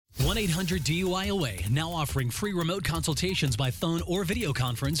1-800-DUIOA, now offering free remote consultations by phone or video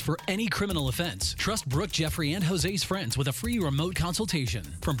conference for any criminal offense. Trust Brooke, Jeffrey, and Jose's friends with a free remote consultation.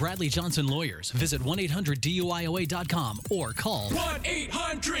 From Bradley Johnson Lawyers, visit 1-800-DUIOA.com or call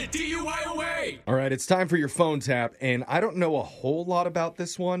 1-800-DUIOA. All right, it's time for your phone tap, and I don't know a whole lot about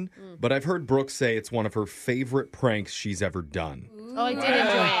this one, but I've heard Brooke say it's one of her favorite pranks she's ever done. Oh, I did enjoy it.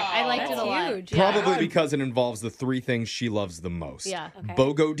 I liked it a lot. Huge. Probably because it involves the three things she loves the most. Yeah. Okay.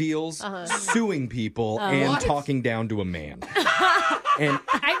 BOGO deals, suing people, and talking down to a man. And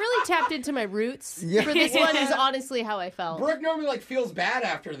I really tapped into my roots for this one is honestly how I felt. Brooke normally feels bad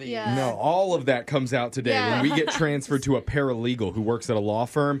after these. Yeah. no, all of that comes out today when we get transferred to a paralegal who works at a law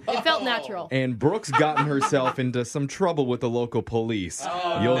firm. It felt natural. And Brooke's gotten herself into some trouble with the local police.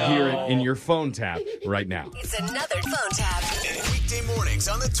 You'll hear it in your phone tap right now. It's another phone tap. Weekday mornings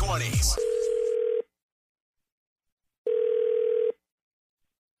on the 20s.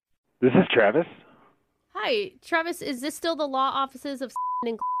 This is Travis. Hi, Travis, is this still the law offices of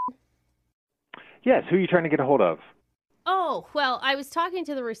and Yes, who are you trying to get a hold of? Oh, well, I was talking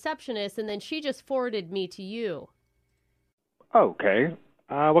to the receptionist, and then she just forwarded me to you. Okay.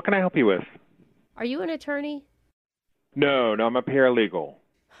 What can I help you with? Are you an attorney? No, I'm a paralegal.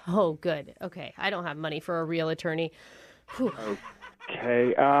 Oh, good. Okay, I don't have money for a real attorney. Whew.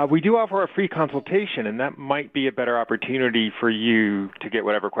 Okay. We do offer a free consultation, and that might be a better opportunity for you to get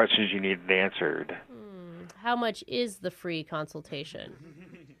whatever questions you need answered. How much is the free consultation?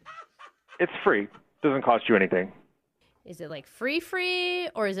 It's free. Doesn't cost you anything. Is it like free,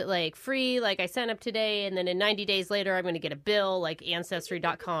 or is it like free, like I sign up today, and then in 90 days later I'm going to get a bill like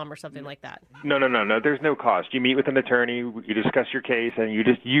Ancestry.com or something like that? No. There's no cost. You meet with an attorney, you discuss your case, and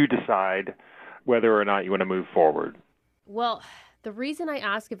you decide whether or not you want to move forward. Well, the reason I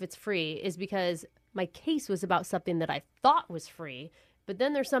ask if it's free is because my case was about something that I thought was free, but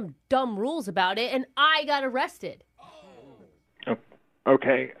then there's some dumb rules about it, and I got arrested.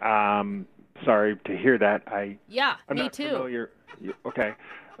 Okay. Sorry to hear that. I'm me not too. Familiar. Okay.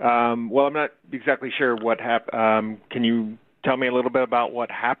 Well, I'm not exactly sure what happened. Can you tell me a little bit about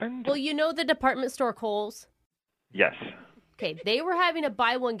what happened? Well, you know the department store Kohl's? Yes. Okay, they were having a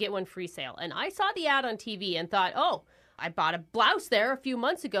buy one, get one free sale, and I saw the ad on TV and thought, oh, I bought a blouse there a few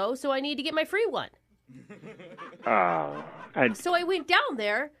months ago, so I need to get my free one. So I went down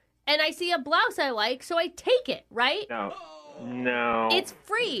there, and I see a blouse I like, so I take it, right? No. It's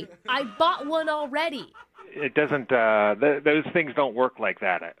free. I bought one already. It doesn't, those things don't work like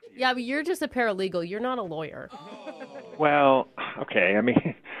that. Yeah, but you're just a paralegal. You're not a lawyer. Well, okay, I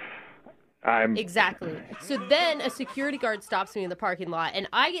mean, Exactly. So then a security guard stops me in the parking lot, and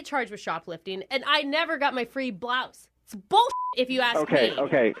I get charged with shoplifting, and I never got my free blouse. It's bullshit if you ask me.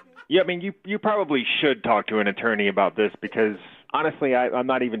 Okay. Yeah, I mean, you probably should talk to an attorney about this because, honestly, I'm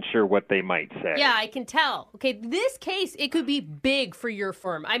not even sure what they might say. Yeah, I can tell. Okay, this case, it could be big for your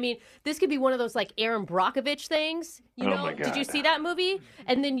firm. I mean, this could be one of those, like, Aaron Brockovich things. You know, my God. Did you see that movie?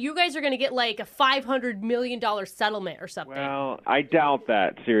 And then you guys are going to get, like, a $500 million settlement or something. Well, I doubt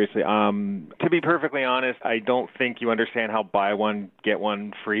that, seriously. To be perfectly honest, I don't think you understand how buy one, get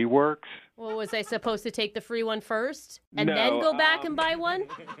one free works. Well, was I supposed to take the free one first and then go back and buy one?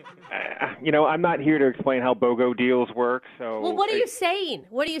 I'm not here to explain how BOGO deals work, so... Well, what are you saying?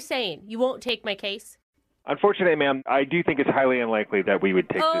 What are you saying? You won't take my case? Unfortunately, ma'am, I do think it's highly unlikely that we would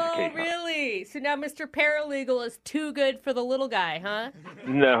take this case. Oh, really? So now Mr. Paralegal is too good for the little guy, huh?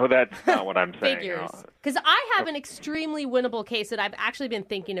 No, that's not what I'm saying. Figures. Because I have an extremely winnable case that I've actually been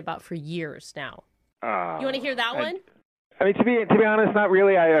thinking about for years now. You want to hear that one? I mean, to be honest, not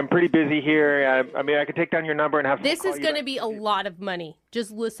really. I'm pretty busy here. I mean, I could take down your number and have. This is going to be a lot of money.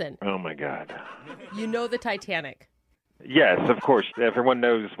 Just listen. Oh my God. You know the Titanic. Yes, of course. Everyone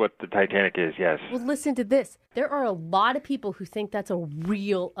knows what the Titanic is. Yes. Well, listen to this. There are a lot of people who think that's a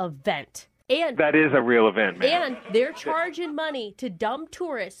real event. And that is a real event, man. And they're charging money to dumb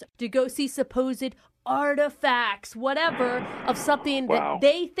tourists to go see supposed artifacts, whatever, of something that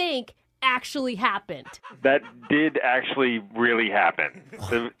they think actually happened. That did actually really happen.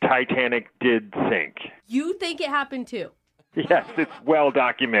 The Titanic did sink. You think it happened too? Yes, it's well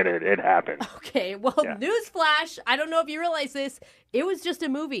documented. It happened. Okay, well, newsflash. I don't know if you realize this. It was just a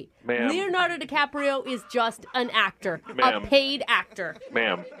movie. Ma'am. Leonardo DiCaprio is just an actor, a paid actor.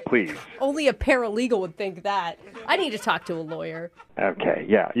 Ma'am, please. Only a paralegal would think that. I need to talk to a lawyer. Okay,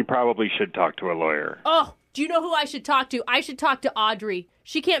 yeah, you probably should talk to a lawyer. Oh, do you know who I should talk to? I should talk to Audrey.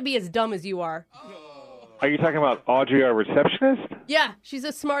 She can't be as dumb as you are. Are you talking about Audrey, our receptionist? Yeah, she's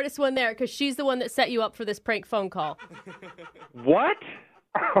the smartest one there because she's the one that set you up for this prank phone call. What?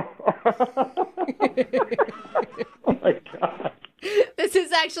 Oh my God. This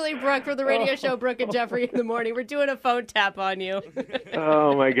is actually Brooke from the radio show Brooke and Jeffrey in the Morning. We're doing a phone tap on you.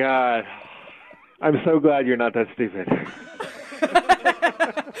 Oh, my God. I'm so glad you're not that stupid.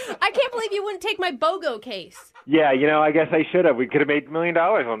 I can't believe you wouldn't take my BOGO case. Yeah, I guess I should have. We could have made $1 million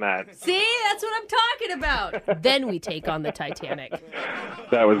on that. See, that's what I'm talking about. Then we take on the Titanic.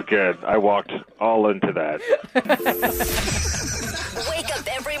 That was good. I walked all into that. Wake up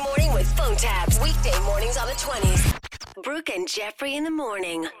every morning with phone taps. Weekday mornings on the 20s. Brooke and Jeffrey in the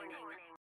Morning.